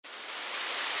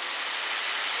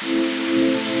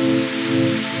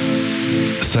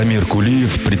Самир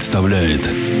Кулиев представляет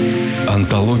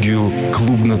антологию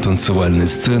клубно-танцевальной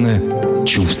сцены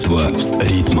 «Чувство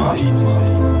ритма».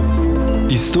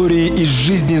 Истории из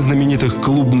жизни знаменитых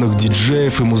клубных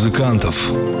диджеев и музыкантов,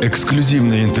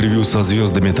 эксклюзивное интервью со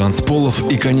звездами танцполов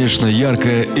и, конечно,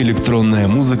 яркая электронная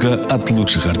музыка от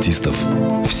лучших артистов.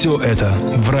 Все это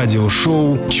в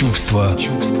радиошоу «Чувство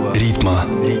ритма».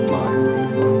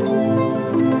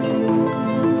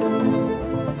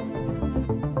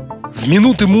 В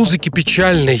минуты музыки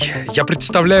печальной я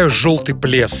представляю желтый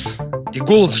плес, и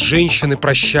голос женщины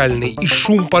прощальный, и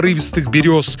шум порывистых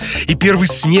берез, и первый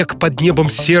снег под небом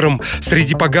серым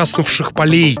среди погаснувших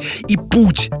полей, и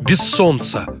путь без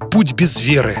солнца, путь без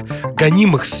веры,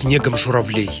 гонимых снегом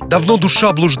журавлей. Давно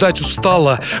душа блуждать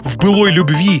устала в былой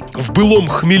любви, в былом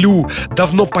хмелю.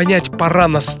 Давно понять пора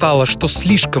настала, что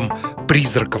слишком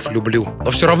призраков люблю.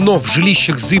 Но все равно в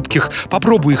жилищах зыбких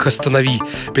попробуй их останови.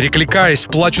 Перекликаясь,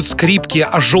 плачут скрипки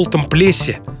о желтом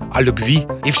плесе, о любви.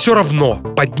 И все равно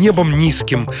под небом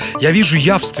низким я вижу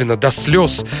явственно до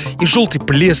слез и желтый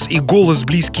плес, и голос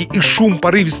близкий, и шум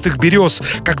порывистых берез,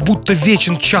 как будто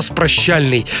вечен час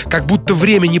прощальный, как будто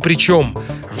время ни при чем.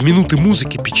 В минуты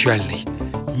музыки печальной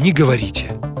не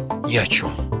говорите ни о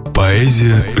чем.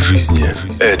 Поэзия жизни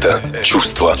 – это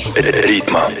чувство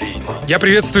ритма. Я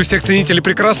приветствую всех ценителей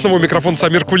прекрасного. У микрофона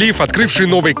Самир Кулиев, открывший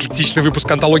новый эклектичный выпуск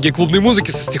антологии клубной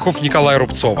музыки со стихов Николая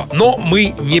Рубцова. Но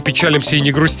мы не печалимся и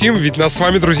не грустим, ведь нас с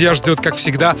вами, друзья, ждет, как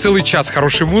всегда, целый час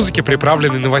хорошей музыки,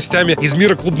 приправленной новостями из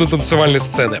мира клубно-танцевальной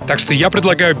сцены. Так что я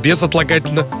предлагаю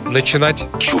безотлагательно начинать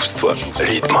Чувство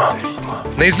ритма.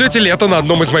 На излете лета на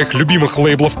одном из моих любимых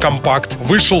лейблов «Компакт»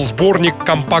 вышел сборник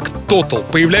 «Компакт Total»,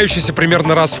 появляющийся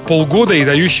примерно раз в полгода и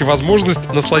дающий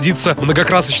возможность насладиться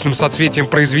многокрасочным соцветием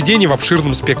произведений в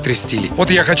обширном спектре стилей.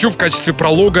 Вот я хочу в качестве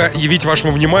пролога явить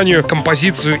вашему вниманию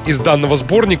композицию из данного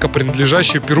сборника,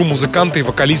 принадлежащую перу музыканта и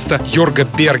вокалиста Йорга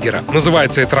Бергера.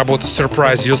 Называется эта работа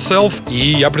 «Surprise Yourself», и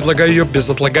я предлагаю ее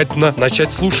безотлагательно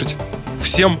начать слушать.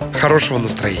 Всем хорошего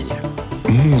настроения.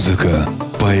 Музыка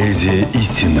 – поэзия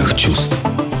истинных чувств.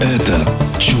 Это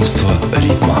чувство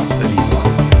ритма. Ритма.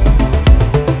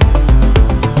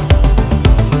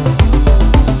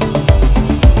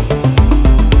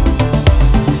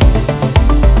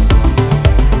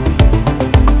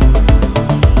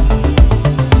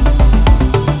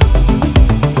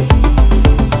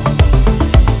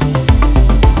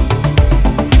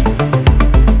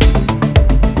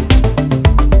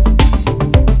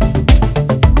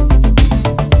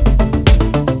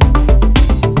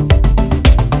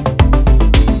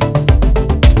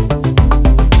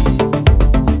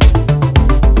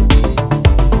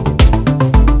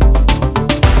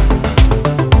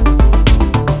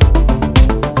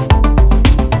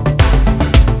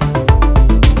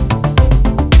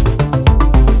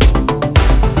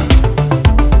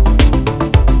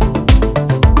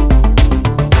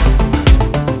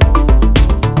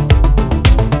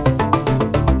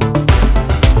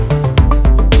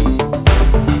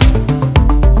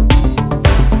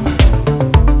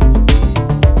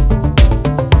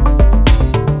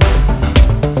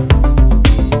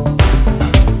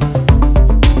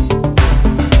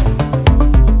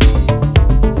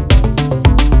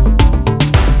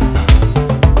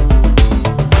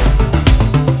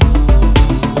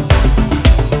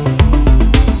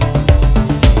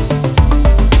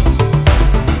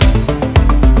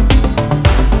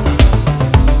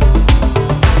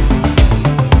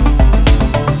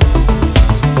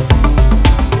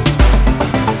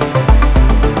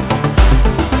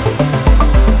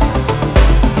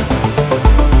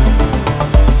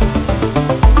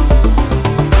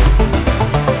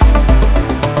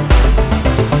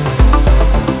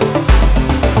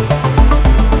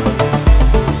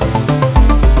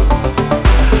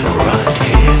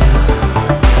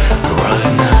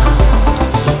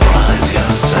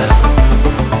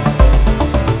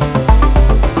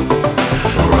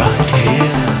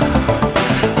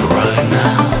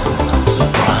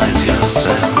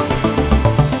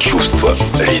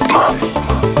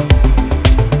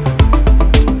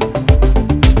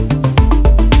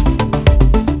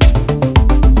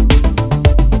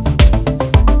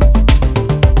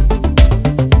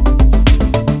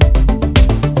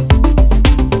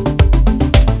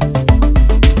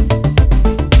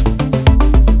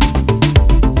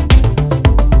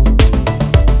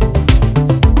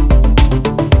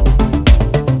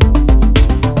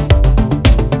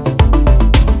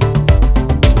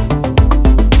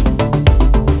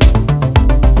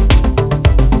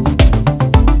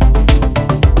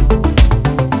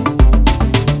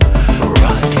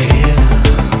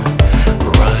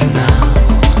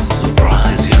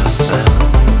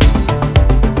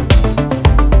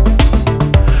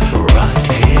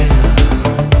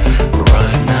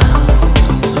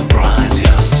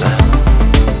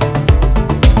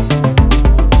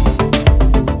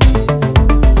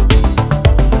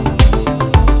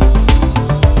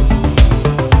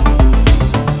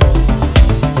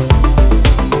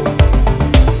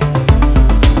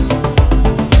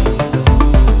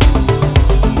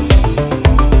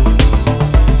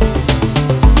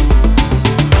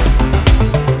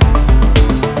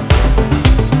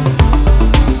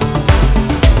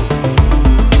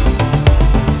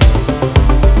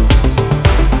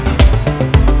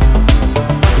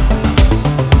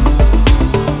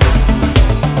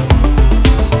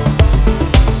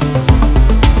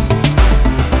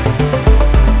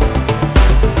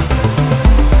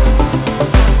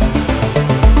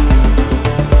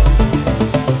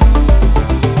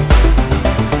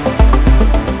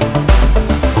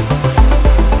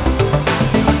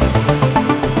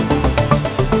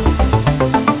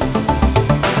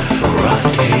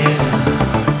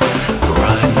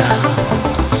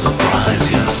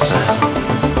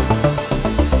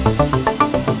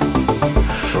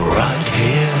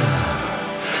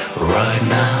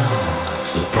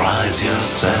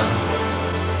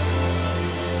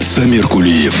 Самир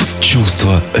Кулиев.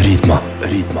 Чувство ритма.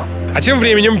 А тем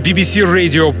временем BBC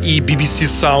Radio и BBC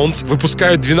Sounds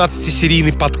выпускают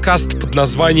 12-серийный подкаст под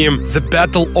названием The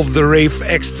Battle of the Rave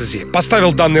Ecstasy.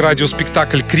 Поставил данный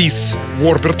радиоспектакль Крис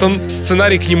Уорбертон.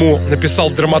 Сценарий к нему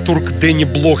написал драматург Дэнни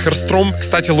Блохерстром,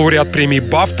 кстати, лауреат премии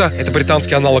Бафта, это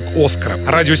британский аналог Оскара.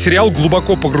 Радиосериал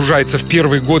глубоко погружается в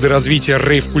первые годы развития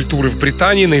рейв-культуры в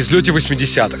Британии на излете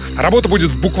 80-х. Работа будет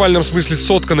в буквальном смысле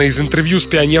соткана из интервью с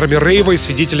пионерами рейва и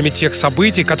свидетелями тех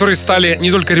событий, которые стали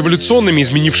не только революционными,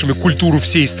 изменившими культуру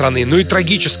всей страны, но и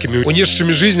трагическими,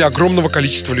 унесшими жизнь огромного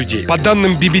количества людей. По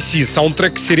данным BBC,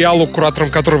 саундтрек к сериалу, куратором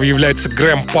которого является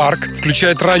Грэм Парк,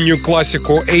 включает раннюю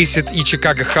классику Acid и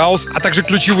Chicago House, а также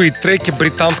ключевые треки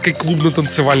британской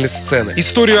клубно-танцевальной сцены.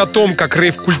 Историю о том, как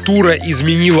рейв-культура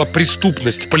изменила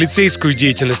преступность, полицейскую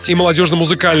деятельность и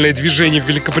молодежно-музыкальное движение в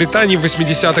Великобритании в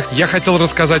 80-х, я хотел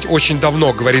рассказать очень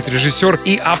давно, говорит режиссер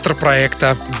и автор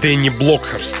проекта Дэнни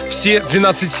Блокхерст. Все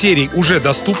 12 серий уже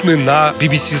доступны на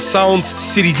BBC Sounds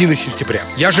с середины сентября.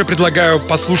 Я же предлагаю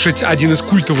послушать один из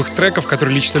культовых треков,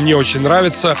 который лично мне очень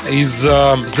нравится, из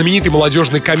знаменитой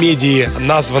молодежной комедии,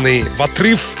 названной «В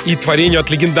отрыв», и творению от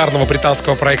легендарного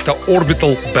британского проекта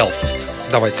Orbital Belfast.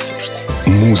 Давайте слушать.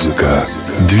 Музыка,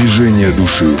 движение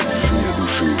души.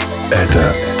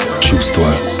 Это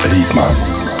чувство ритма.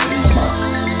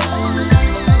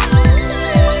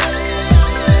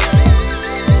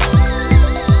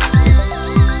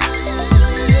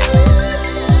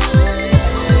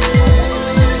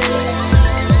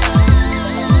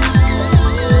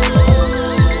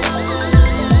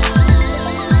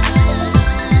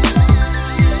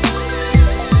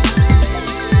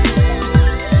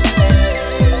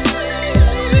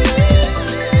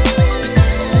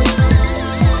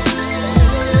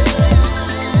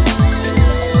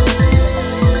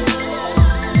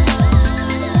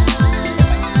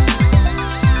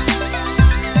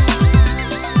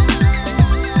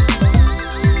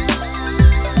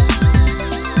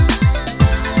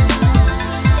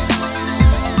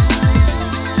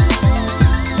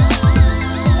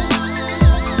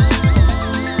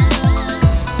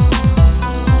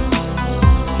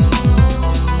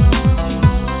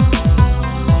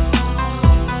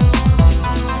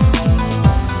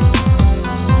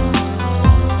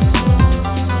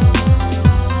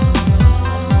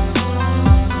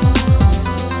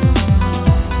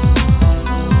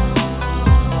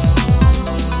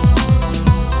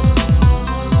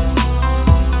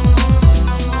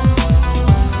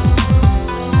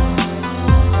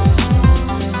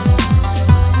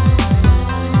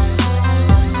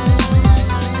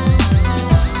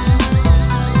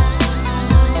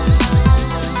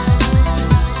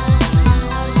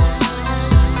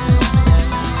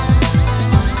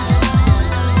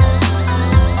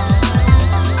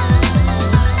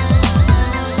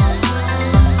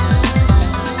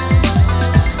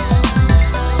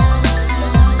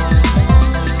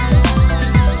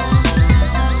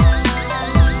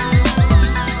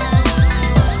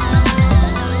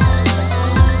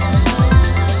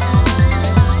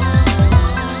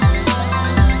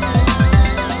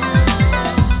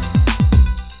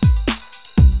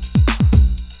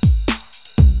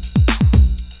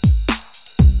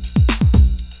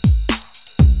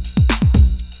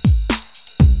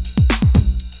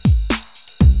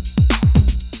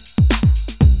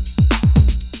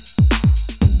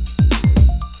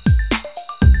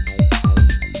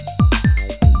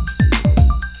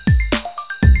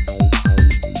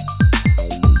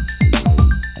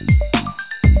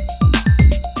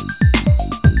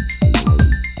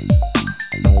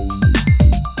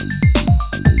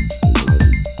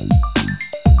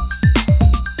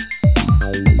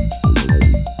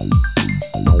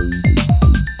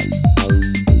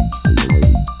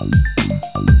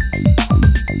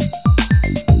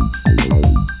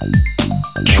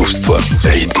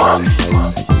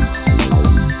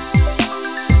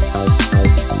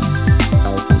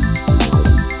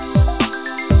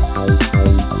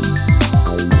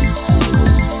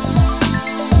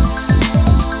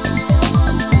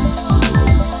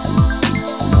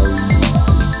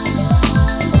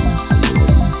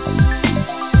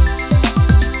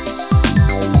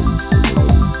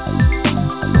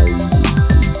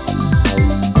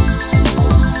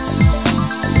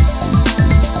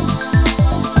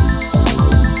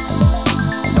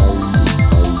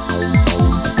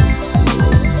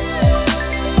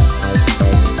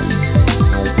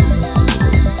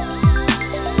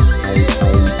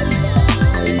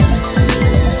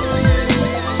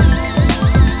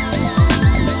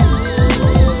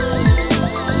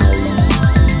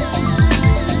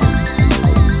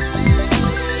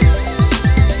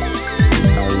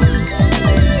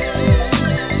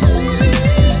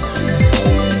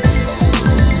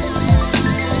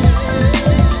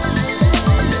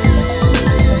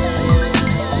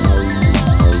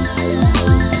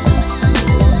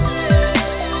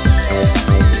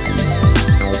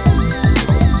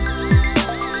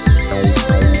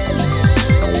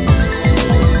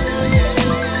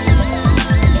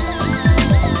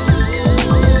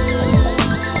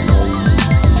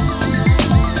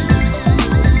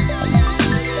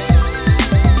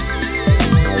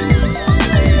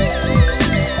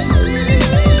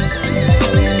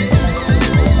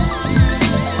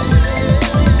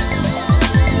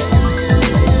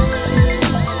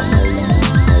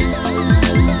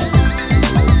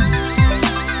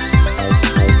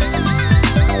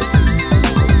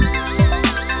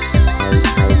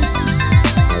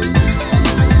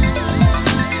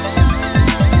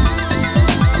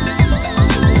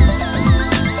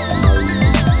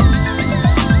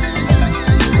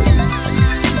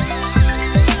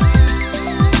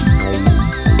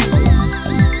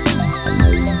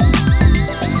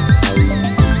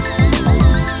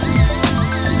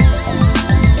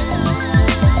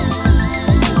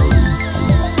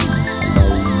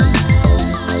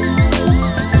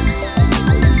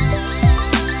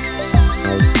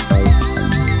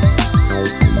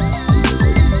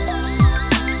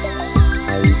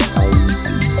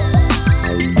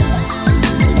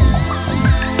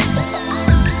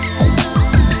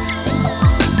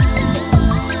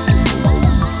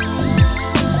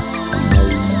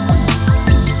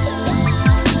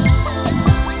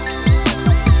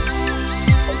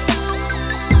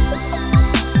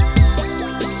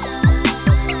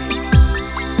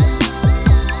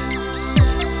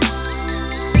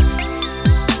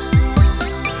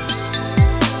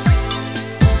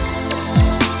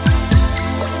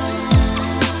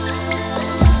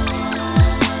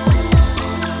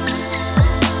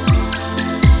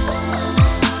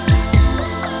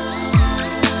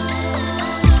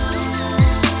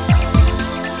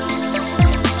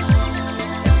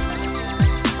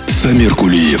 Дамир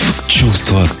Кулиев.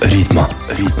 Чувство ритма.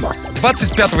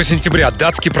 25 сентября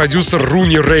датский продюсер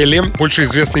Руни Рейли, больше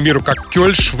известный миру как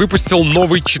Кёльш, выпустил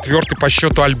новый 4-й по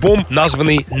счету альбом,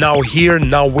 названный Now Here,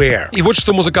 Nowhere. И вот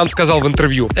что музыкант сказал в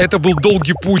интервью. Это был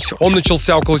долгий путь, он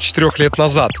начался около 4 лет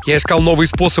назад. Я искал новые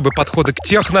способы подхода к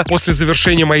техно после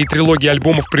завершения моей трилогии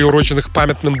альбомов, приуроченных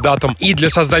памятным датам. И для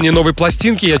создания новой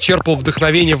пластинки я черпал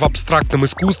вдохновение в абстрактном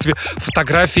искусстве,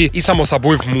 фотографии и, само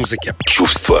собой, в музыке.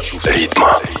 Чувство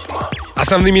ритма.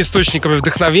 Основными источниками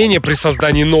вдохновения при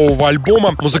создании нового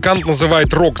альбома музыкант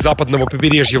называет рок западного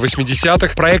побережья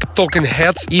 80-х, проект Talking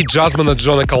Heads и джазмена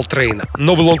Джона Колтрейна.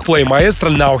 Новый лонгплей маэстро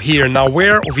Now Here,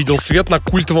 Nowhere увидел свет на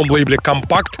культовом лейбле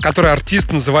Compact, который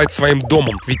артист называет своим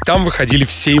домом, ведь там выходили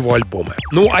все его альбомы.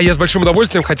 Ну, а я с большим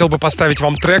удовольствием хотел бы поставить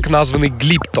вам трек, названный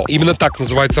 «Глипто». Именно так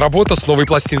называется работа с новой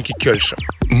пластинки Кёльша.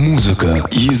 Музыка,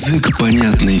 язык,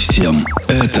 понятный всем.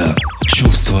 Это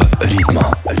чувство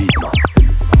ритма.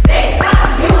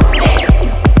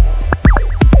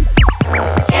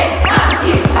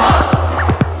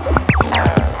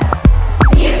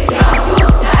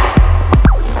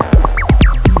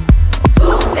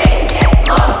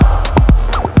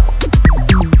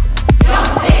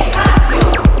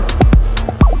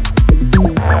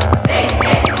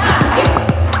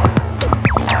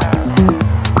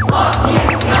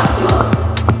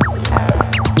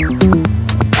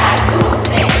 That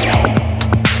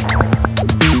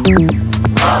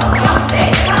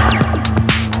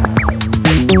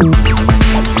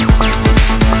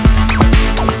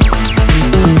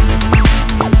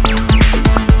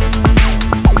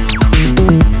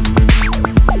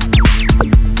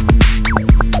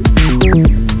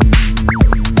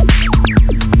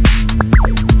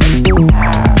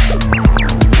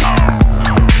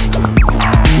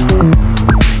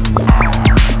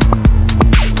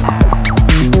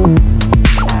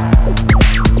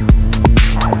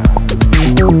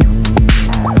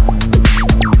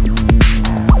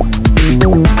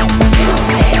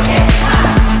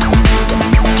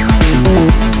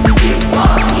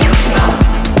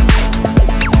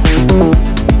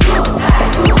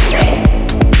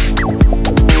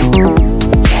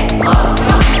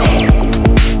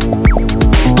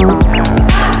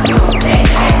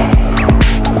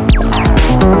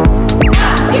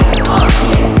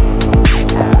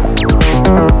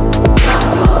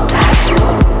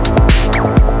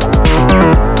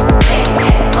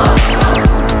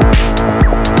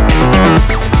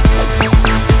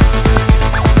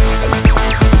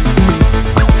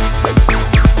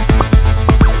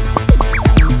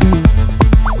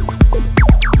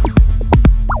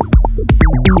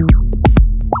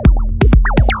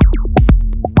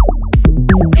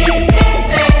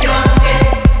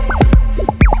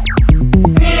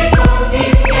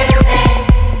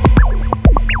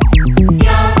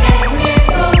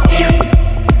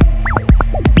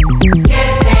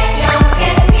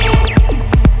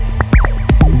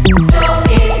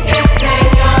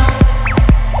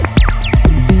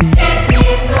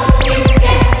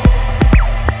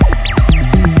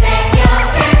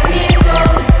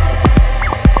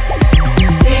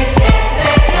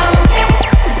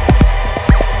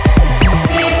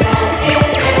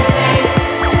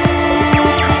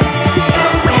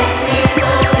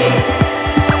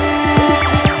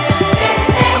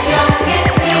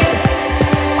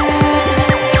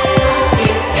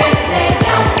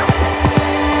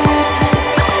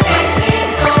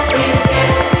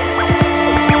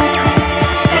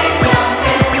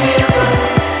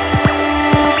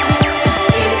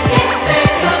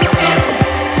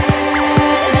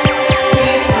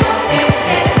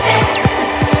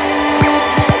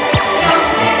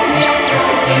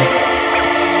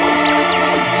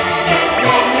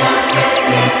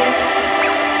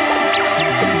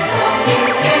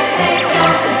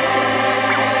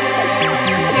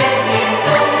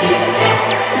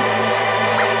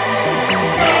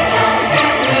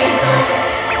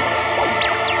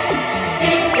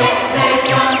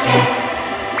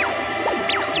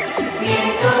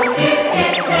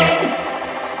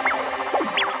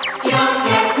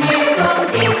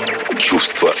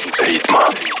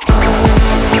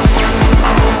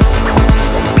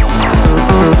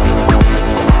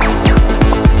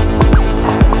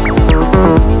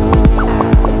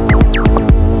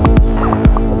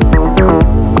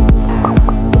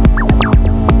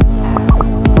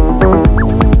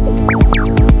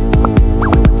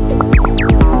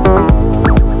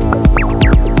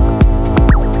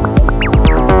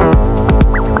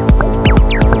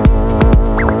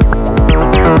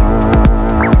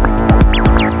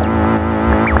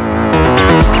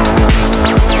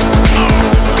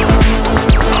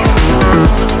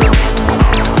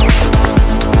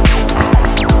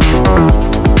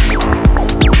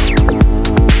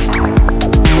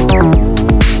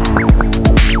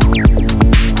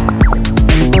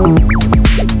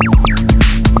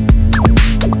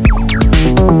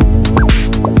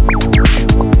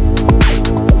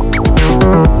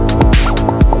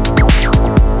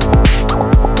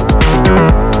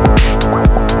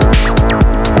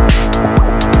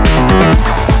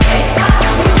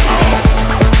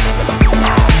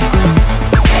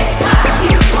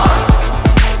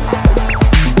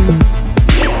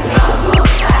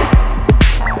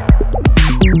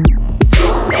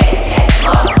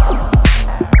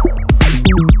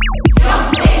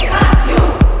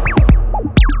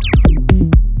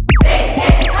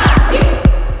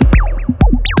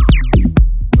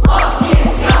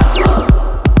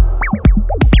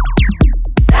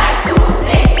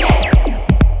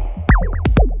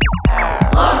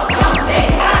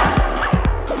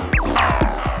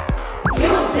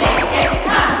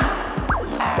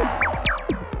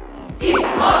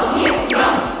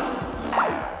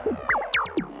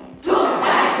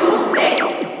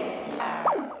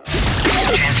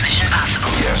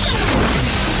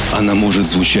Она может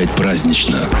звучать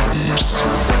празднично,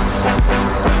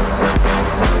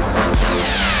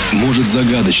 может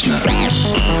загадочно.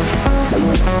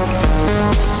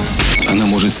 Она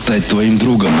может стать твоим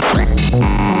другом.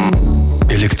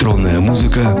 Электронная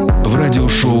музыка в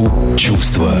радиошоу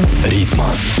 «Чувство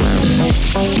ритма».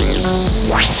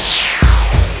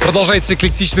 Продолжается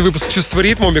эклектичный выпуск «Чувство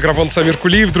ритма». У микрофона Самир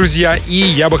Кулиев, друзья. И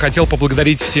я бы хотел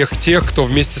поблагодарить всех тех, кто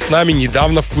вместе с нами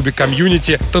недавно в клубе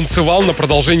 «Комьюнити» танцевал на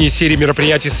продолжении серии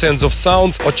мероприятий Sense of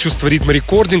Sounds от «Чувство ритма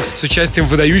Recordings» с участием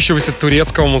выдающегося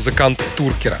турецкого музыканта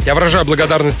Туркера. Я выражаю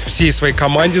благодарность всей своей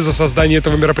команде за создание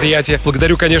этого мероприятия.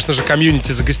 Благодарю, конечно же,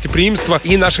 «Комьюнити» за гостеприимство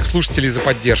и наших слушателей за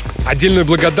поддержку. Отдельную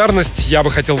благодарность я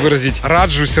бы хотел выразить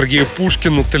Раджу, Сергею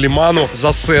Пушкину, Талиману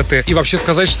за сеты. И вообще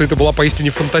сказать, что это была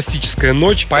поистине фантастическая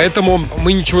ночь. Поэтому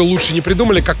мы ничего лучше не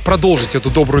придумали, как продолжить эту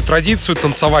добрую традицию,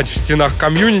 танцевать в стенах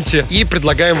комьюнити, и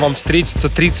предлагаем вам встретиться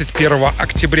 31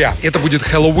 октября. Это будет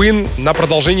Хэллоуин на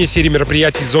продолжение серии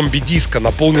мероприятий зомби-диско,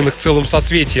 наполненных целым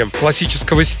соцветием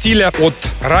классического стиля от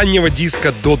раннего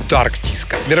диска до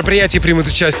дарк-диска. В мероприятии примут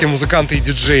участие музыканты и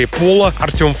диджеи Пола,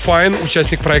 Артем Файн,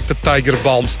 участник проекта Tiger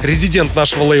Balms, резидент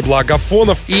нашего лейбла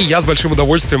Агафонов, и я с большим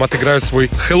удовольствием отыграю свой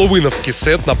хэллоуиновский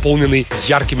сет, наполненный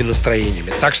яркими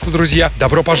настроениями. Так что, друзья,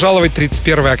 добро пожаловать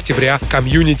 31 октября,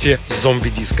 комьюнити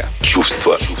зомби-диско.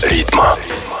 Чувство ритма.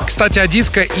 Кстати, о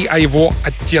диско и о его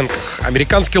оттенках.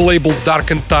 Американский лейбл Dark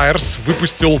Entires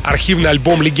выпустил архивный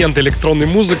альбом легенды электронной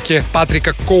музыки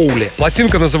Патрика Коули.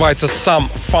 Пластинка называется Some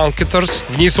Funkiters.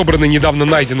 В ней собраны недавно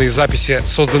найденные записи,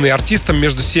 созданные артистом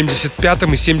между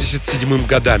 75-м и 77-м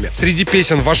годами. Среди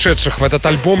песен, вошедших в этот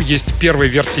альбом, есть первая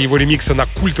версия его ремикса на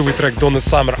культовый трек Donna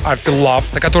Summer I Feel Love,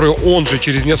 на которую он же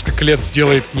через несколько лет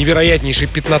сделает невероятнейший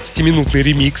 15-минутный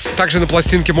ремикс. Также на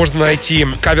пластинке можно найти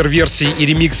кавер-версии и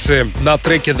ремиксы на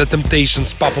треке The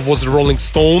Temptations, Papa Was a Rolling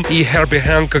Stone и Herbie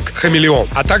Hancock Chameleon,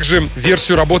 а также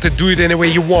версию работы Do It Any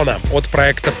Way You Wanna от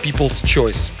проекта People's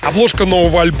Choice. Обложка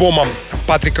нового альбома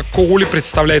Патрика Коули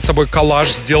представляет собой коллаж,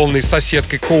 сделанный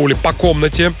соседкой Коули по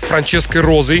комнате Франческой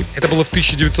Розой. Это было в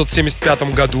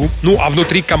 1975 году. Ну а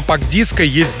внутри компакт-диска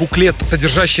есть буклет,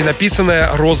 содержащий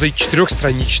написанное Розой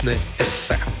 4-страничное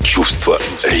эссе. Чувство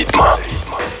ритма.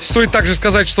 Стоит также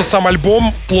сказать, что сам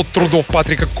альбом — плод трудов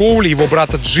Патрика Коули, его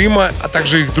брата Джима, а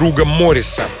также их друга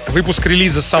Морриса. Выпуск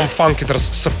релиза Some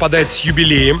Funkiters совпадает с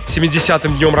юбилеем,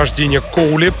 70-м днем рождения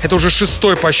Коули. Это уже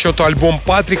 6-й по счету альбом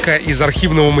Патрика из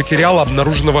архивного материала,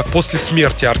 обнаруженного после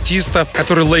смерти артиста,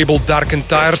 который лейбл Dark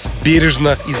Entires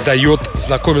бережно издает,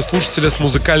 знакомя слушателя с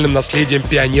музыкальным наследием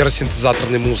пионера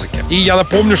синтезаторной музыки. И я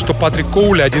напомню, что Патрик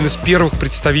Коули — один из первых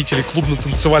представителей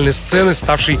клубно-танцевальной сцены,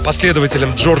 ставший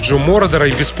последователем Джорджио Мородера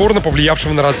и бесспорно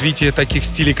повлиявшего на развитие таких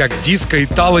стилей, как диско,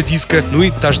 итало-диско, ну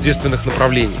и тождественных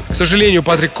направлений. К сожалению,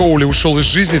 Патрик Коули ушел из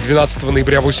жизни 12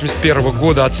 ноября 1981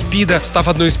 года от СПИДа, став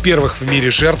одной из первых в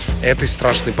мире жертв этой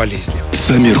страшной болезни.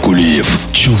 Самир Кулиев.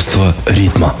 Чувство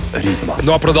ритма.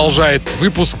 Ну а продолжает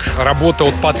выпуск работа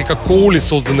от Патрика Коули,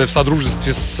 созданная в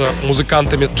содружестве с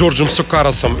музыкантами Джорджем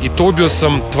Сукаросом и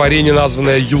Тобиасом, творение,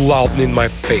 названное You Loud In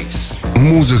My Face.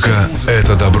 Музыка —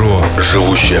 это добро,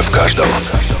 живущее в каждом.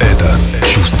 Это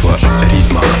чувство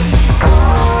ритма.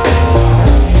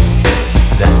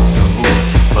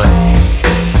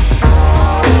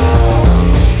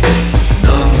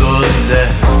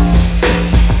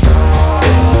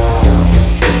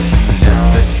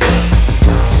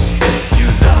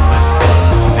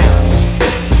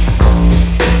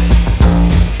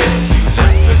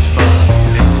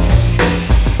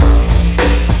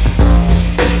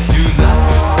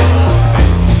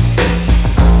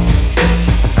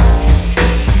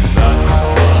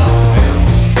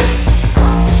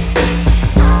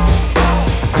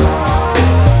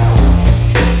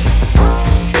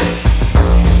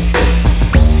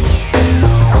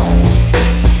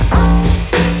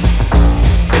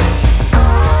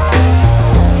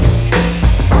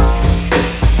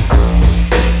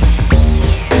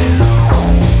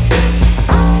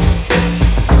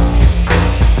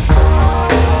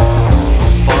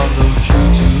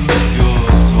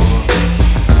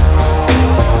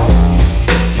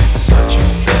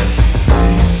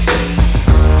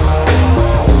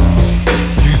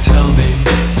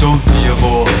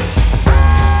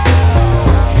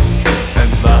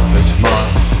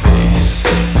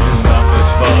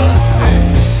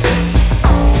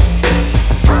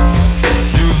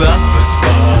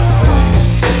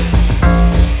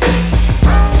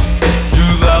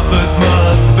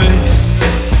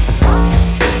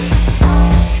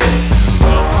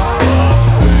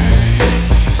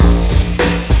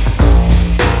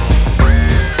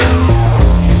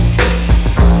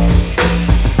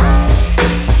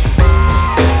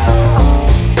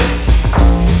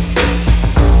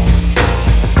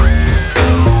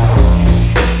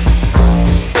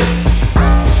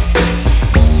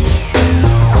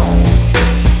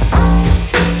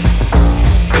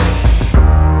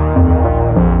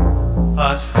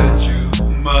 sent you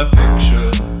my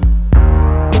picture,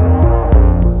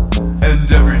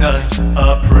 and every night I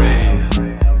pray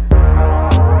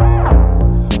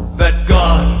that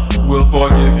God will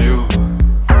forgive you.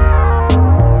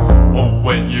 Oh,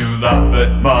 when you laugh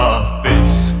at my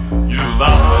face, you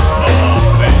laugh at my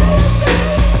face.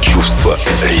 Чувство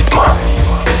ритма.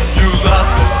 You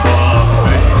laugh at my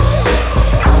face.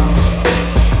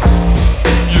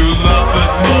 You laugh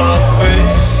at my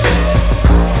face.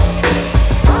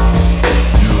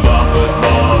 You laugh at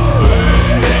my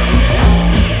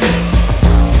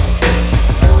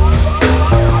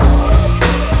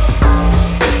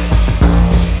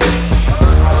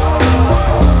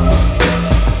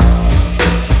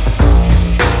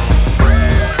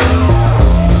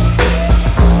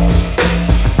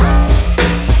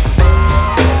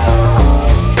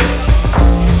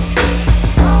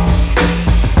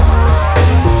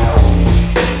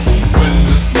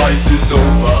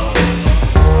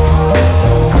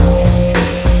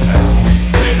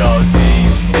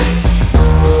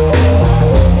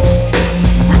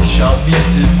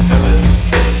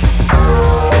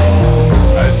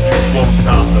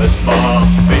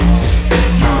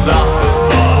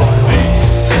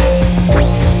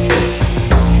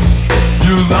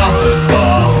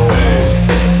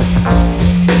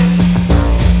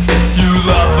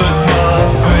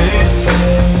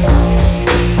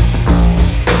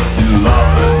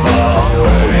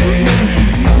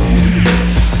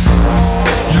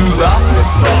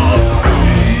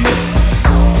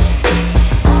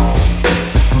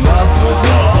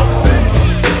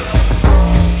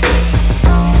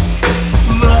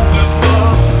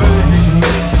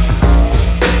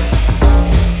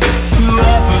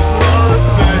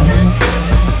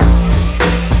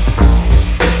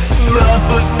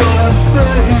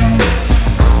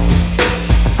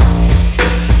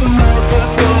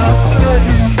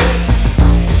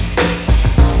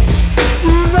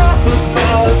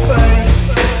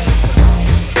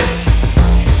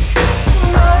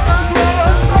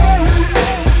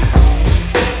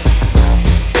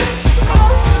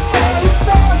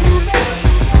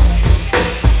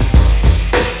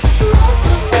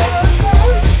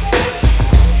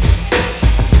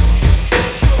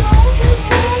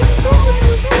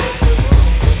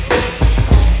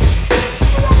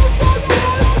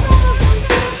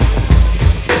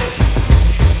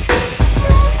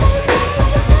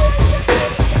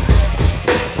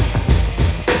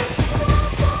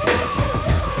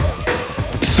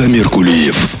Самир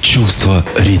Кулиев. Чувство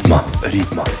ритма.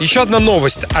 Еще одна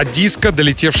новость от диска,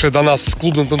 долетевшая до нас с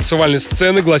клубно-танцевальной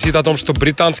сцены, гласит о том, что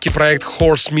британский проект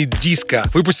Horse Meat Disco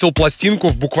выпустил пластинку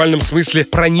в буквальном смысле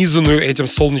пронизанную этим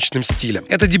солнечным стилем.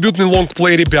 Это дебютный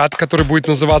лонгплей ребят, который будет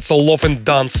называться Love and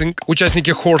Dancing.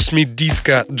 Участники Horse Meat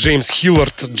Disco Джеймс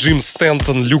Хиллард, Джим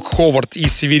Стэнтон, Люк Ховард и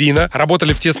Северина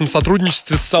работали в тесном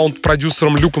сотрудничестве с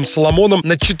саунд-продюсером Люком Соломоном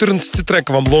над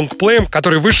 14-трековым лонгплеем,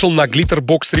 который вышел на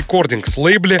Glitterbox Recordings,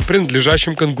 лейбле,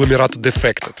 принадлежащем конгломерату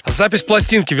Defected. Запись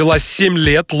пластинки велась 7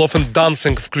 лет. Love and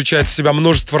Dancing включает в себя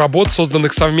множество работ,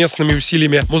 созданных совместными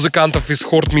усилиями музыкантов из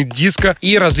Horse Meat Disco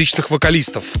и различных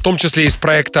вокалистов, в том числе из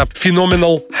проекта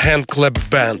Phenomenal Hand Clap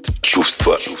Band.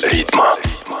 Чувство ритма.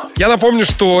 Я напомню,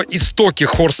 что истоки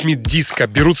Horse Meat Disco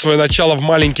берут свое начало в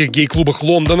маленьких гей-клубах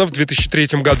Лондона в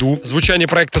 2003 году. Звучание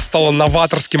проекта стало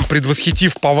новаторским,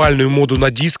 предвосхитив повальную моду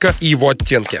на диско и его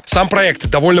оттенки. Сам проект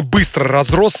довольно быстро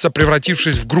разросся,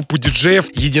 превратившись в группу диджеев,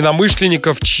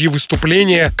 единомышленников, чьи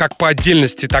выступления как по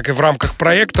отдельности, так и в рамках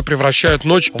проекта превращают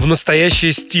ночь в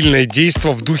настоящее стильное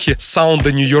действо в духе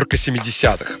саунда Нью-Йорка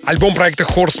 70-х. Альбом проекта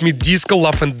Horse Meat Disco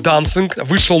Love and Dancing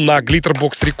вышел на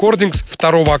Glitterbox Recordings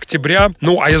 2 октября.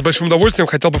 Ну, а я с большим удовольствием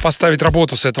хотел бы поставить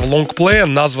работу с этого лонгплея,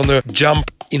 названную Jump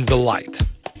in the Light.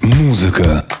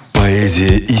 Музыка,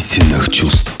 поэзия истинных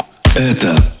чувств.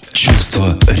 Это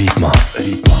чувство ритма.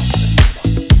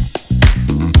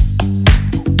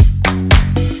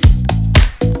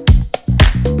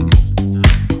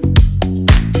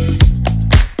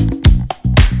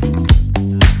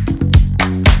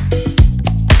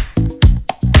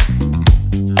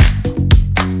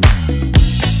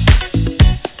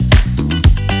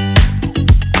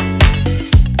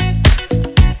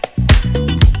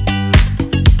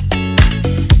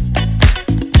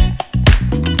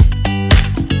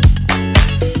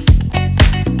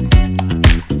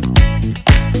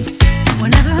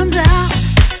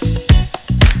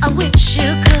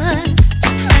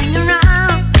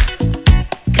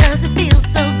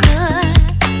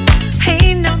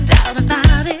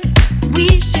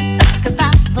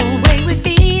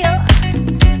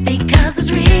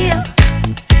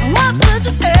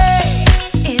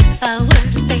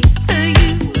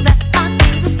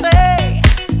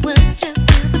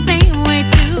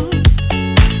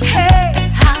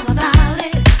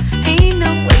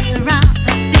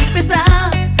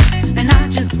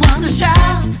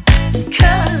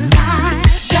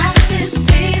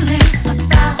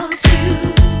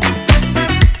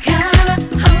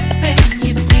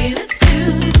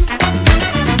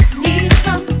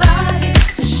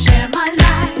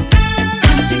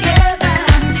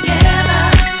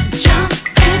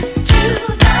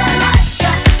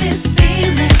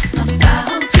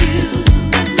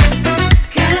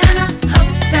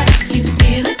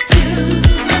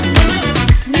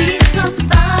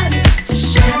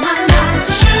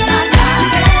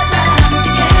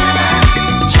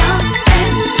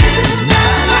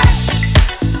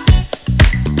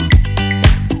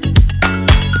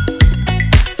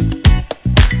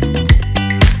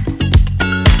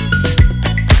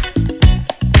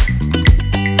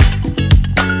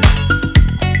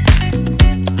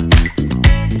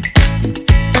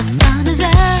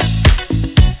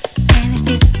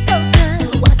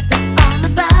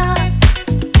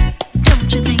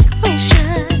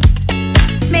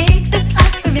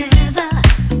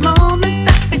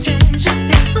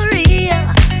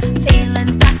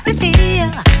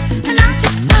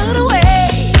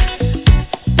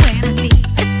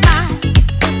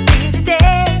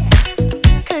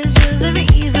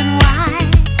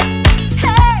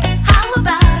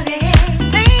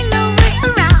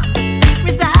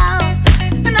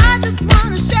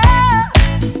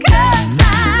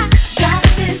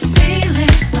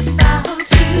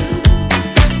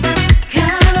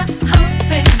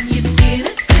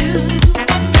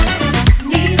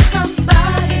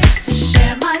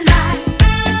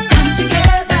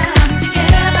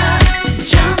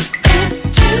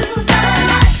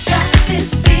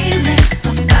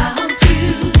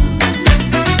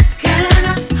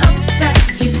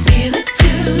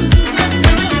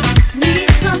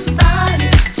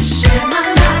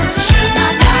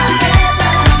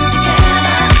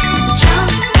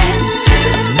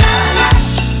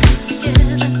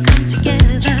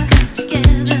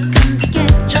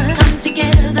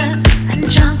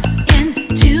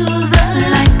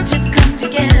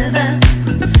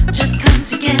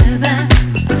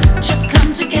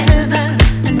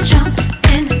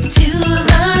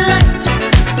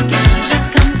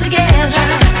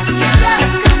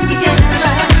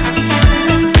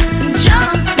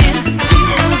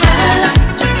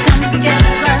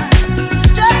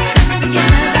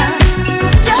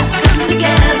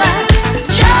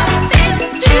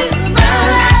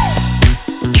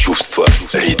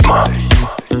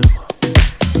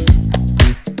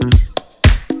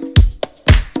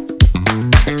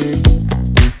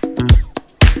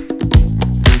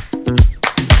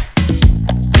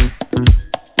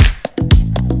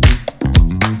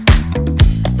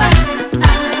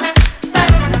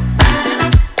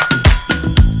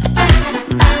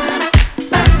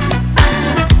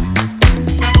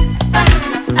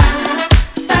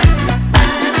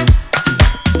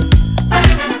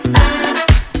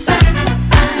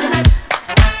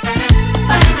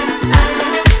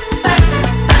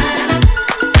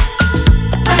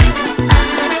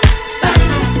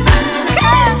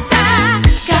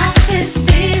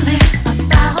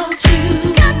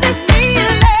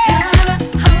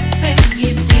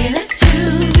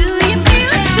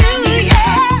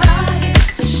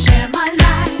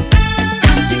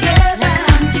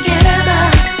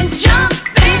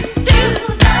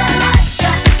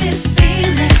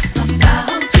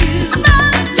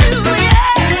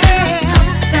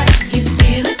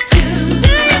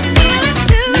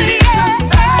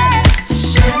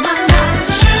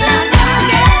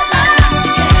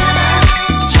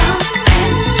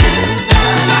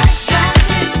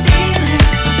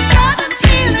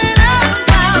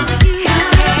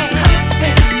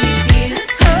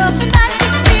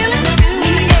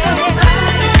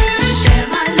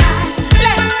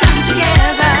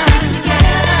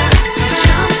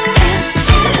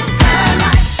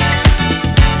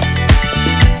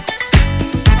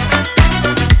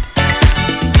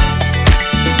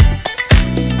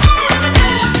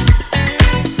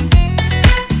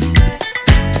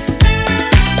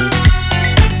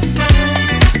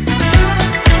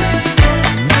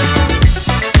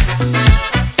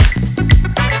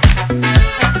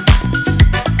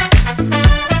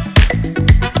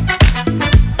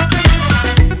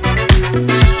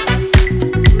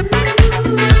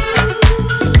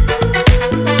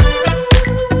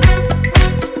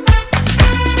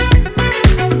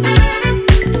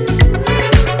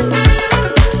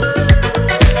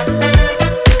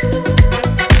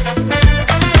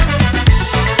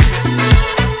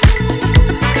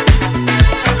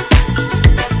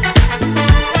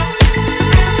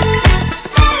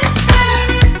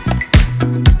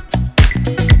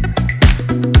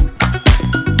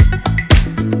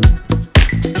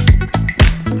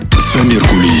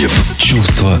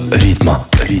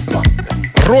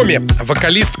 Роми,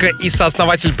 вокалистка и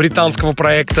сооснователь британского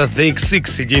проекта The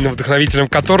XX, идейным вдохновителем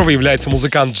которого является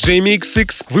музыкант Джейми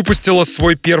XX, выпустила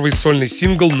свой первый сольный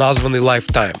сингл, названный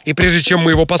Lifetime. И прежде чем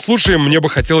мы его послушаем, мне бы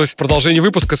хотелось в продолжении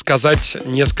выпуска сказать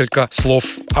несколько слов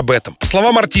об этом. По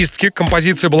словам артистки,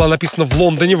 композиция была написана в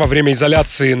Лондоне во время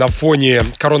изоляции на фоне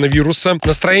коронавируса.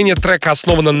 Настроение трека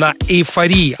основано на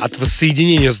эйфории от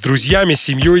воссоединения с друзьями,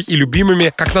 семьей и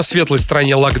любимыми, как на светлой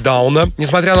стороне локдауна.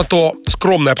 Несмотря на то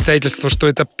скромное обстоятельство, что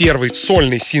это первый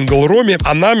сольный сингл Роми,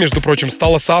 она, между прочим,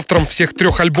 стала соавтором всех 3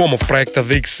 альбомов проекта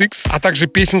The XX, а также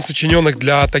песен, сочиненных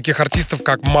для таких артистов,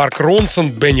 как Марк Ронсон,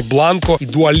 Бенни Бланко и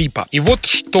Дуа Липа. И вот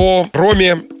что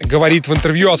Роми говорит в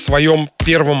интервью о своем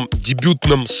первом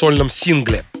дебютном сольном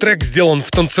сингле. Трек сделан в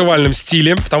танцевальном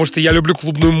стиле, потому что я люблю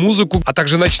клубную музыку, а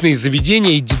также ночные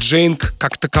заведения и диджеинг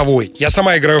как таковой. Я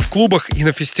сама играю в клубах и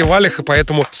на фестивалях, и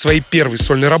поэтому своей первой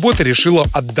сольной работы решила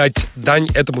отдать дань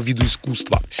этому виду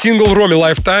искусства. Сингл Роми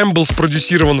Lifetime был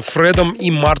спродюсирован Фредом и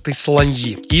Мартой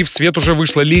Соланьи. И в свет уже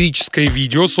вышло лирическое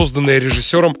видео, созданное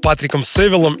режиссером Патриком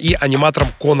Севиллом и аниматором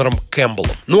Конором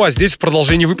Кэмпбеллом. Ну а здесь в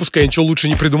продолжении выпуска я ничего лучше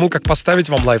не придумал, как поставить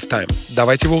вам Lifetime.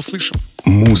 Давайте его услышим.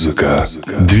 Музыка,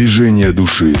 движение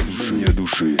души.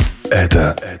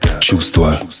 Это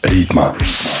чувство ритма.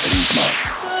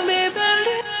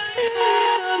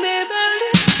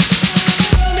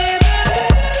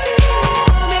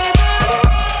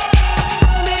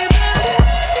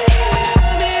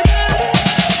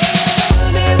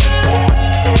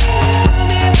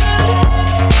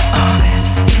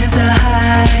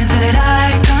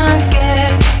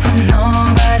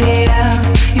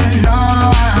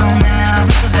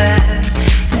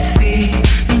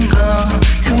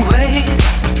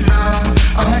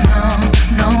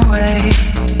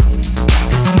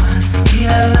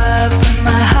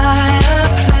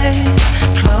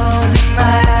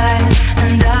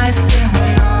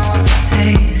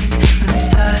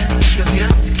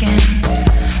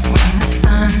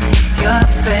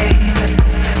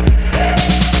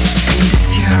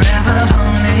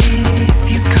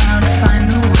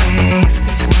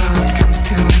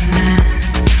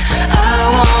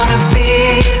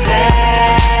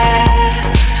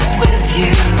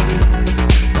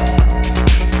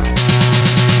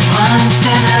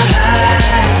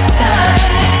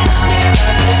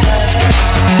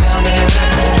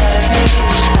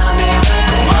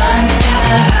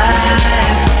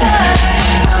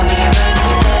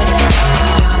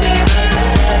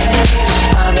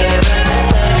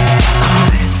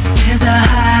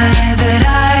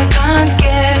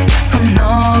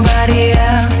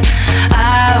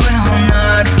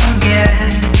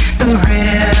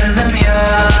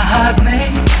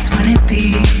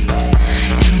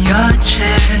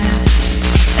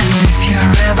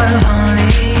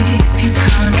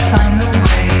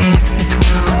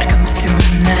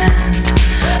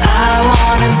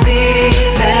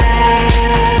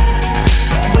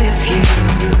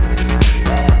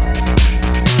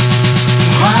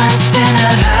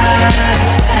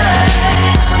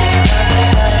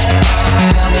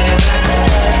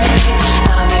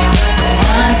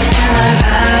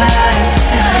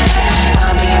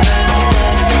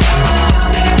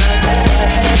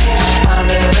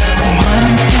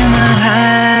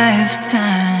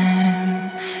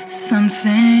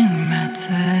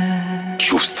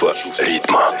 Чувство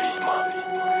ритма.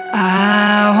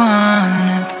 I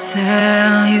wanna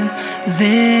tell you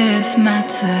this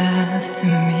matters to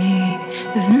me.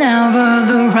 There's never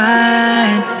the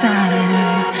right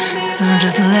time, so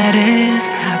just let it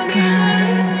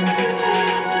happen.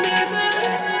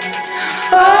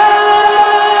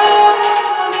 Oh,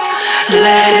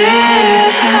 let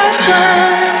it happen.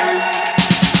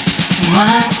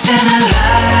 Once in a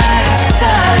lifetime.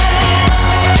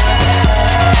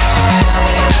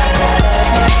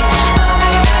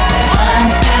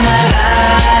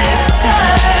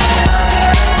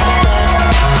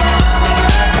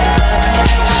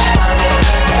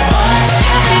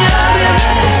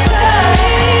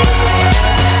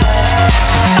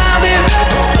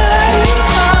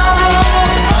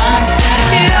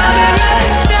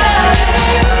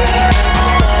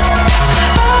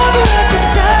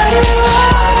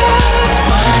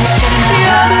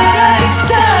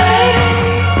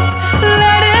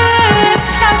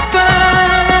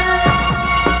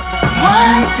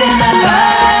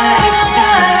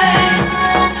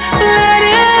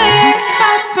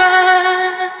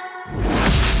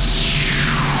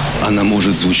 Она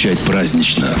может звучать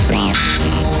празднично,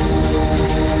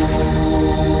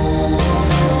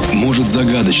 может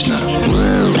загадочно.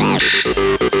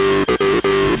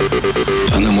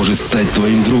 Она может стать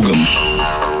твоим другом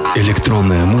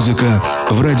Электронная музыка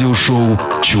в радиошоу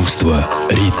 «Чувство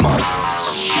ритма».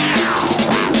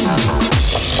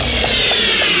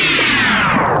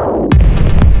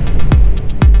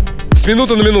 С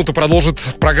минуты на минуту продолжит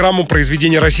программу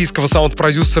произведения российского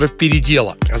саунд-продюсера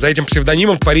 «Передела». За этим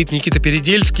псевдонимом творит Никита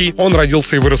Передельский. Он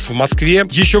родился и вырос в Москве.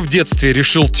 Еще в детстве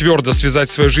решил твердо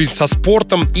связать свою жизнь со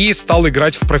спортом и стал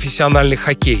играть в профессиональный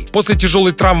хоккей. После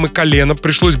тяжелой травмы колена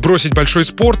пришлось бросить большой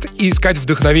спорт и искать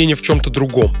вдохновение в чем-то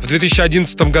другом. В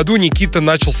 2011 году Никита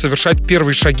начал совершать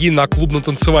первые шаги на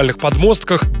клубно-танцевальных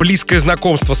подмостках, близкое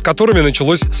знакомство с которыми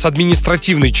началось с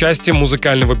административной части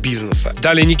музыкального бизнеса.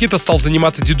 Далее Никита стал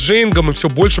заниматься диджеингом и все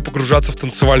больше погружаться в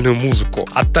танцевальную музыку,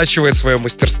 оттачивая свое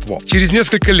мастерство. Через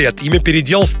несколько лет имя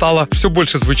 «Передел» стало все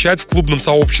больше звучать в клубном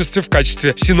сообществе в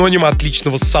качестве синонима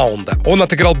отличного саунда. Он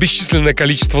отыграл бесчисленное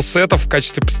количество сетов в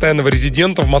качестве постоянного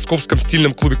резидента в московском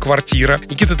стильном клубе «Квартира».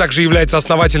 Никита также является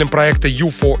основателем проекта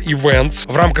UFO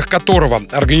Events, в рамках которого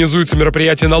организуются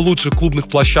мероприятия на лучших клубных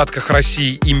площадках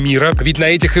России и мира. Ведь на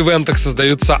этих ивентах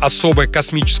создается особая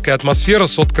космическая атмосфера,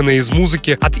 сотканная из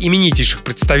музыки от именитейших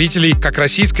представителей как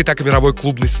российской, так и мировой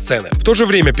клубной сцены. В то же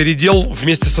время «Передел»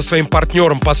 вместе со своим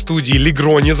партнером по студии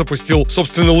Лигрони запустил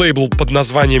собственный лейбл под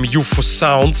названием UFO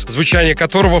Sounds, звучание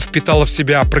которого впитало в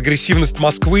себя прогрессивность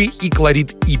Москвы и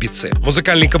колорит Ибицы.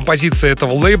 Музыкальные композиции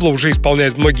этого лейбла уже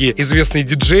исполняют многие известные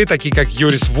диджеи, такие как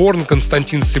Йорис Ворн,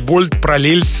 Константин Сибольд,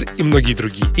 Параллельс и многие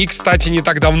другие. И, кстати, не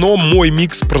так давно мой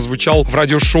микс прозвучал в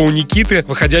радиошоу Никиты,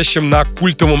 выходящем на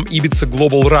культовом Ибице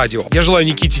Global Radio. Я желаю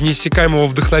Никите неиссякаемого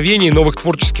вдохновения и новых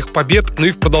творческих побед, ну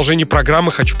и в продолжении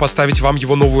программы хочу поставить вам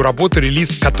его новую работу,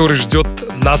 релиз, который ждет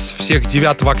нас всех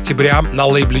 9 октября на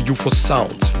лейбле UFO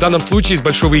Sounds. В данном случае из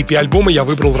большого EP-альбома я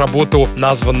выбрал работу,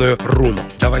 названную «Руну».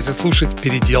 Давайте слушать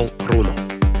 «Передел Руну».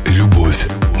 Любовь,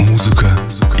 музыка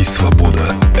и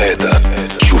свобода — это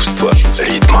чувство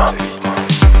ритма.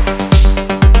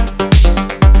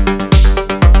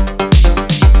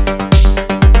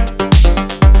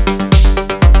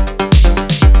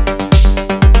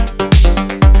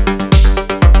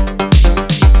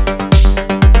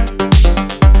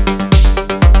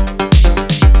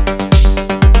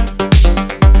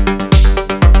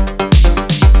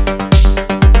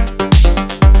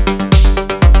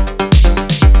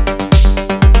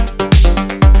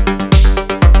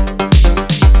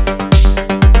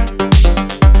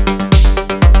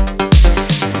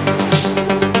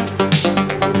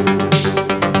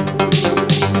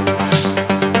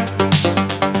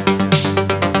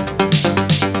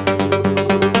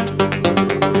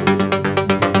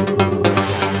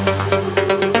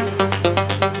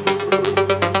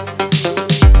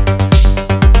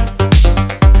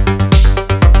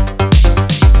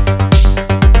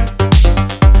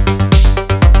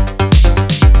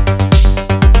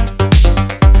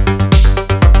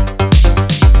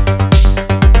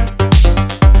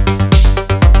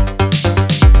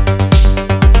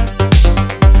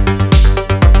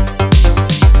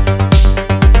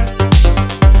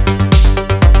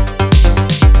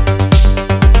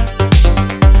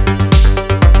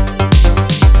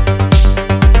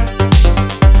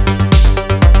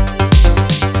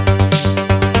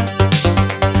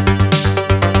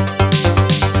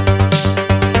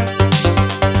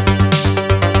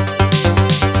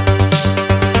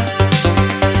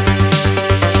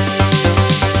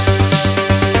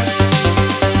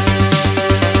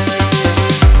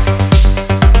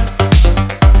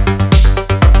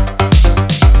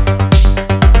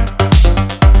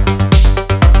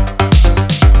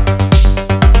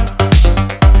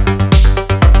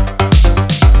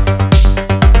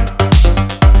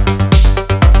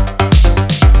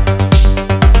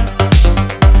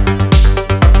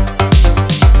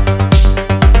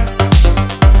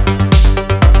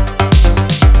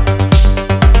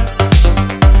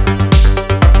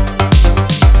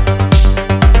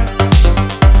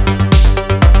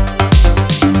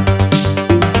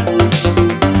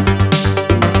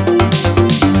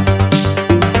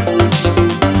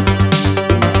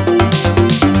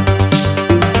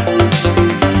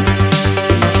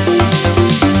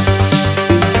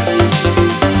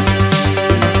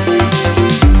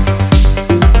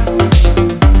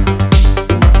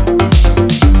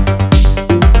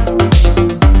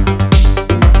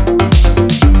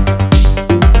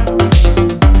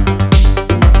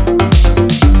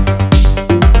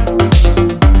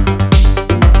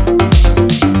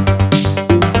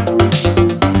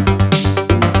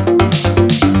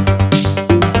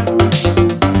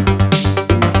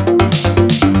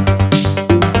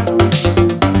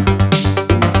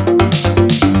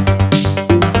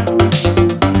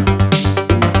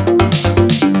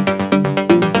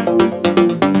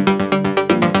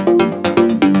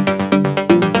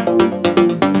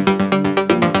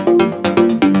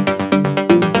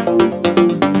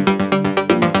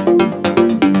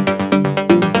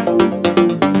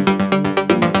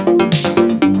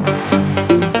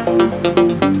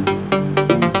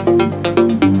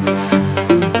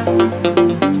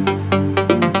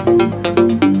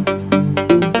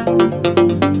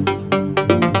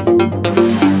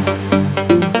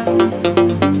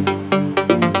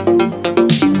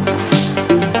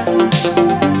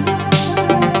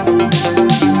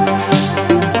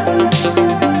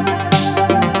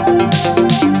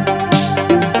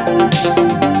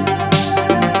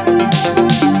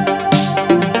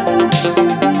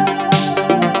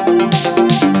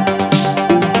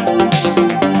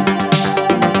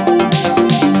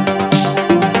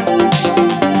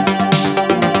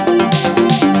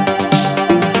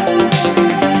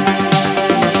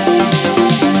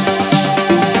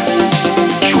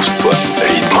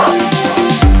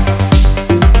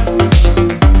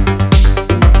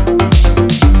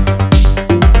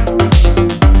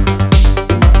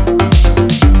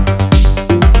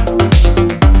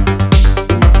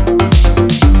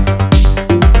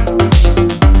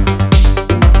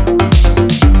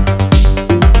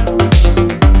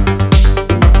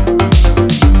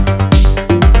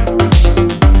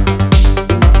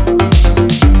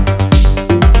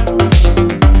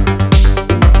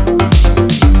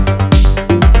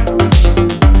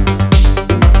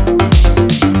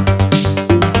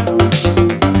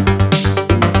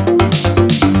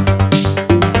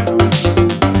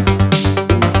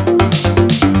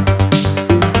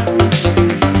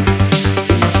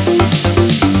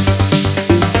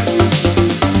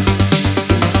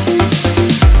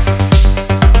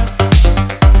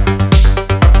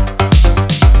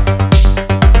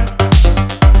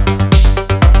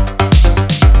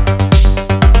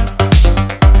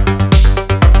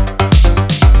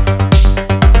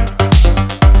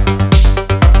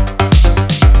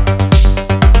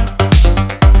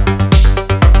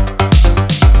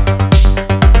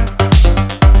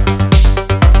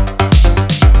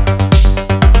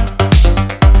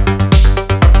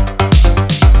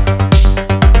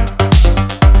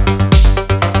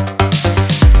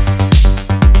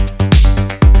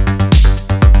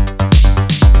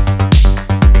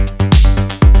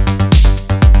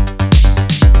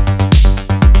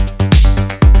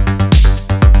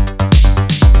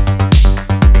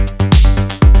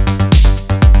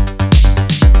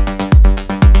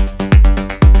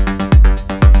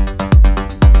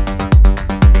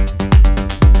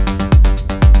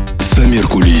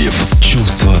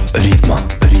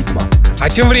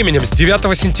 Тем временем, с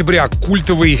 9 сентября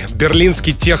культовый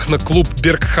берлинский техно-клуб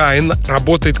 «Бергхайн»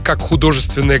 работает как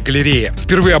художественная галерея.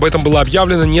 Впервые об этом было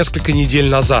объявлено несколько недель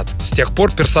назад. С тех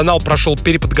пор персонал прошел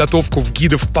переподготовку в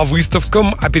гидов по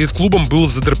выставкам, а перед клубом был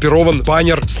задрапирован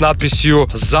баннер с надписью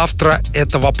 «Завтра —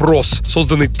 это вопрос»,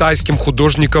 созданный тайским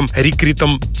художником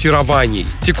Рикритом Тиравани.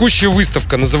 Текущая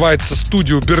выставка называется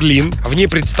 «Студио Берлин». В ней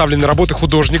представлены работы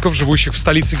художников, живущих в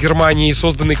столице Германии,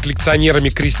 созданные коллекционерами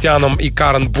Кристианом и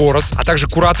Карен Борос, а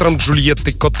также куратором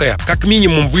Джульеттой Коте. Как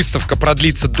минимум, выставка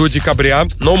продлится до декабря,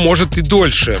 но может и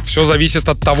дольше. Все зависит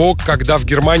от того, когда в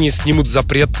Германии снимут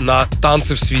запрет на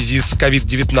танцы в связи с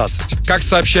COVID-19. Как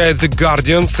сообщает The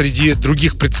Guardian, среди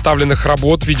других представленных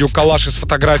работ видеоколлаж из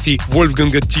фотографий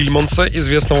Вольфганга Тильманса,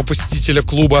 известного посетителя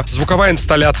клуба, звуковая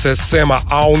инсталляция Сэма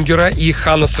Аунгера и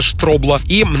Ханнеса Штробла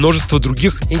и множество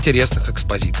других интересных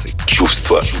экспозиций.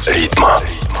 Чувство ритма.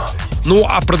 Ну,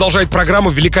 а продолжает программу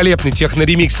великолепный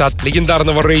техно-ремикс от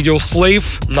легендарного Radio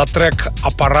Slave на трек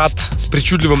 «Аппарат» с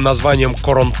причудливым названием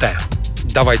 «Коронте».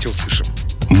 Давайте услышим.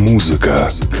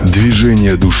 Музыка,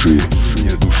 движение души.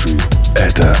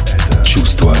 Это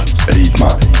чувство ритма.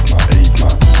 Чувство ритма.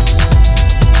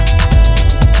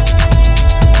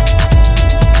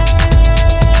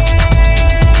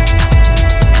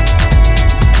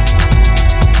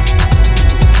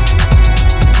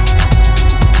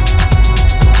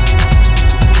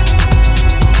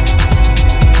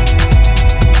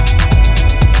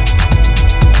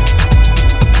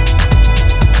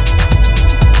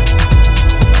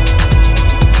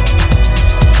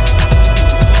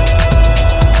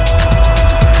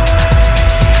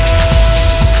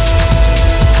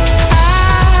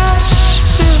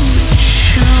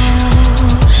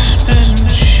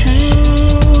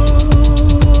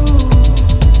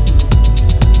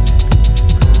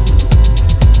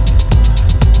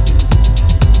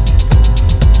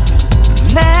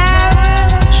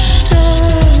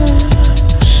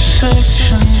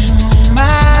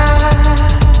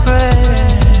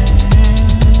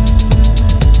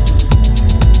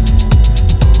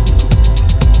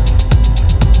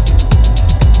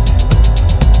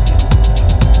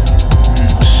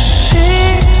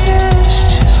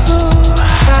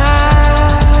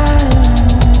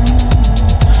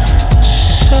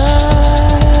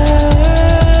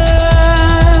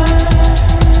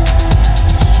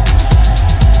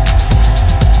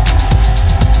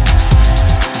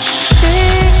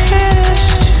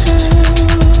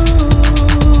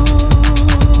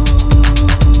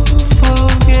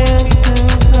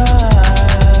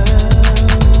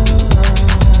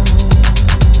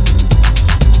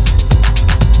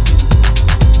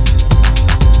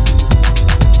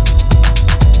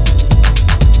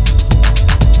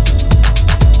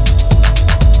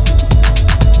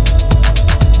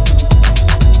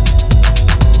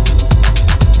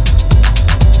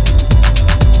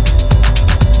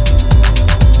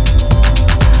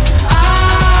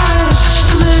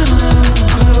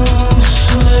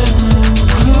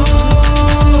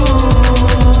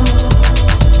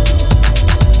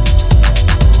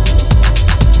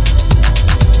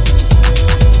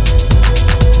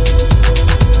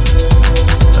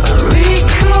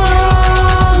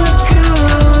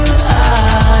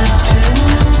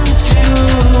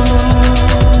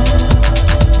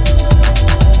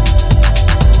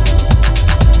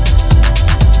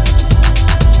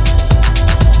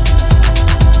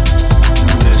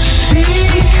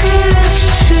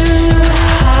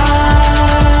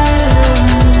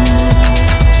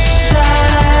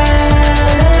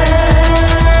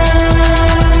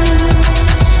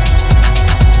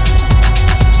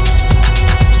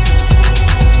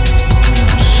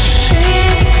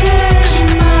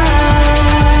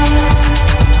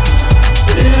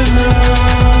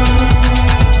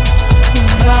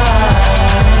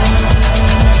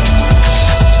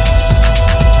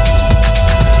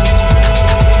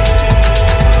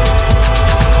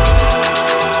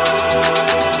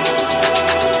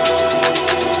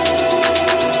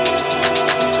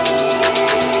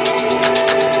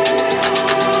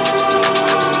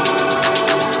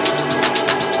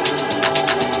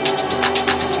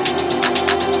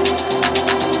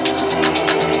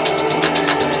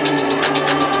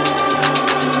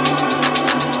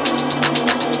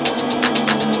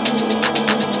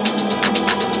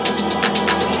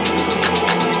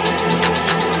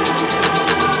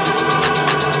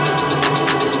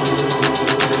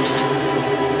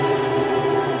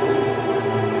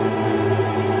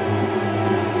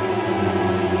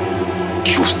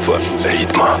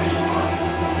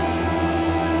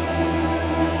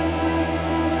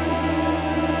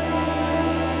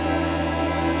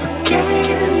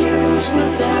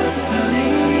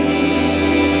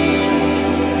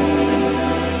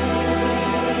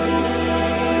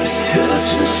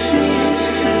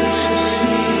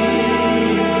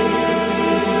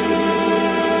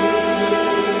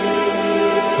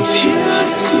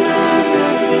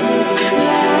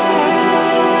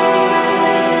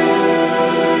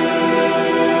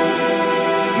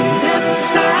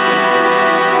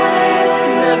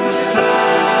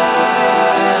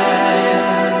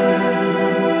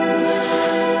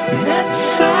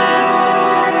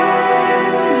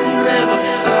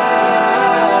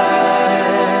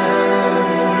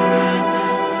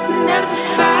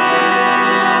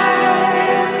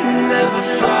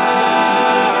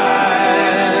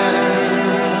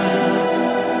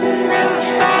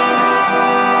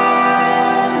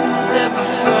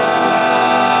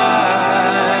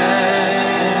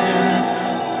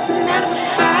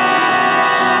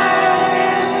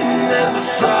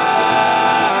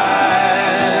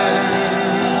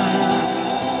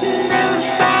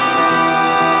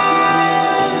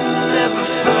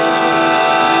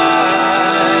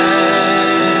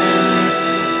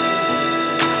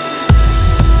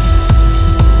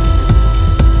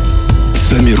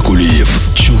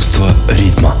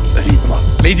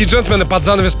 Леди и джентльмены, под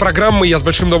занавес программы я с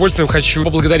большим удовольствием хочу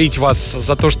поблагодарить вас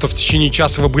за то, что в течение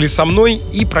часа вы были со мной,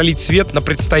 и пролить свет на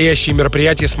предстоящие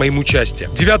мероприятия с моим участием.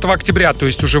 9 октября, то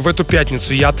есть уже в эту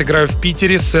пятницу, я отыграю в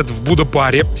Питере сет в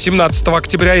Будда-баре. 17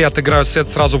 октября я отыграю сет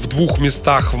сразу в 2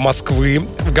 местах в Москве.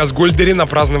 В Газгольдере на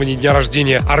праздновании дня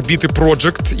рождения Орбиты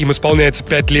Project. Им исполняется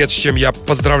 5 лет, с чем я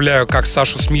поздравляю как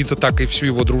Сашу Смита, так и всю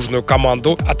его дружную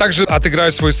команду. А также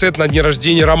отыграю свой сет на дне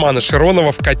рождения Романа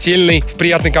Широнова в Котельной в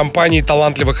приятной компании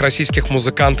талантливых российских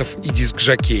музыкантов и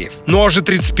диск-жокеев. Ну а же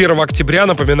 31 октября,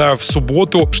 напоминаю, в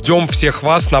субботу ждем всех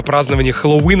вас на праздновании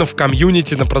Хэллоуина в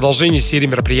комьюнити на продолжение серии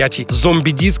мероприятий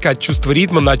 «Зомби-диско» от «Чувства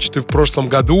ритма», начатую в прошлом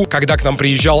году, когда к нам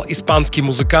приезжал испанский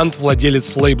музыкант,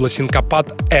 владелец лейбла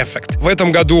 «Синкопат» Effect. В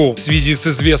этом году в связи с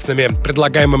известными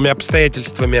предлагаемыми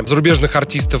обстоятельствами зарубежных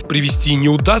артистов привести не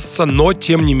удастся, но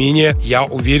тем не менее я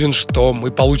уверен, что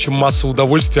мы получим массу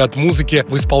удовольствия от музыки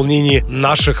в исполнении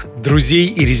наших друзей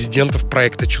и резидентов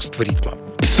проекта «Чувство ритма».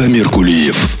 Самир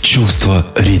Кулиев. Чувство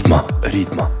ритма.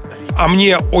 А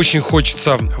мне очень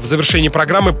хочется в завершении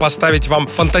программы поставить вам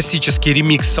фантастический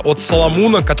ремикс от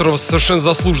Соломуна, которого совершенно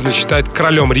заслуженно считают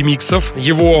королем ремиксов.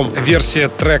 Его версия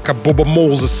трека Боба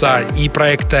Моузеса и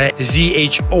проекта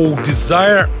ZHO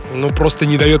Desire просто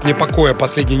не дает мне покоя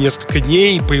последние несколько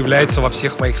дней и появляется во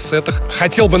всех моих сетах.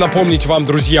 Хотел бы напомнить вам,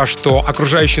 друзья, что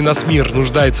окружающий нас мир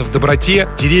нуждается в доброте,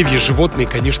 деревья, животные и,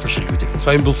 конечно же, люди. С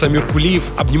вами был Самир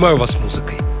Кулиев. Обнимаю вас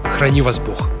музыкой. Храни вас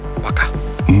Бог. Пока.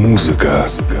 Музыка,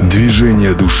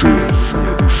 движение души.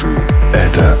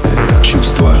 Это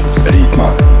чувство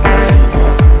ритма.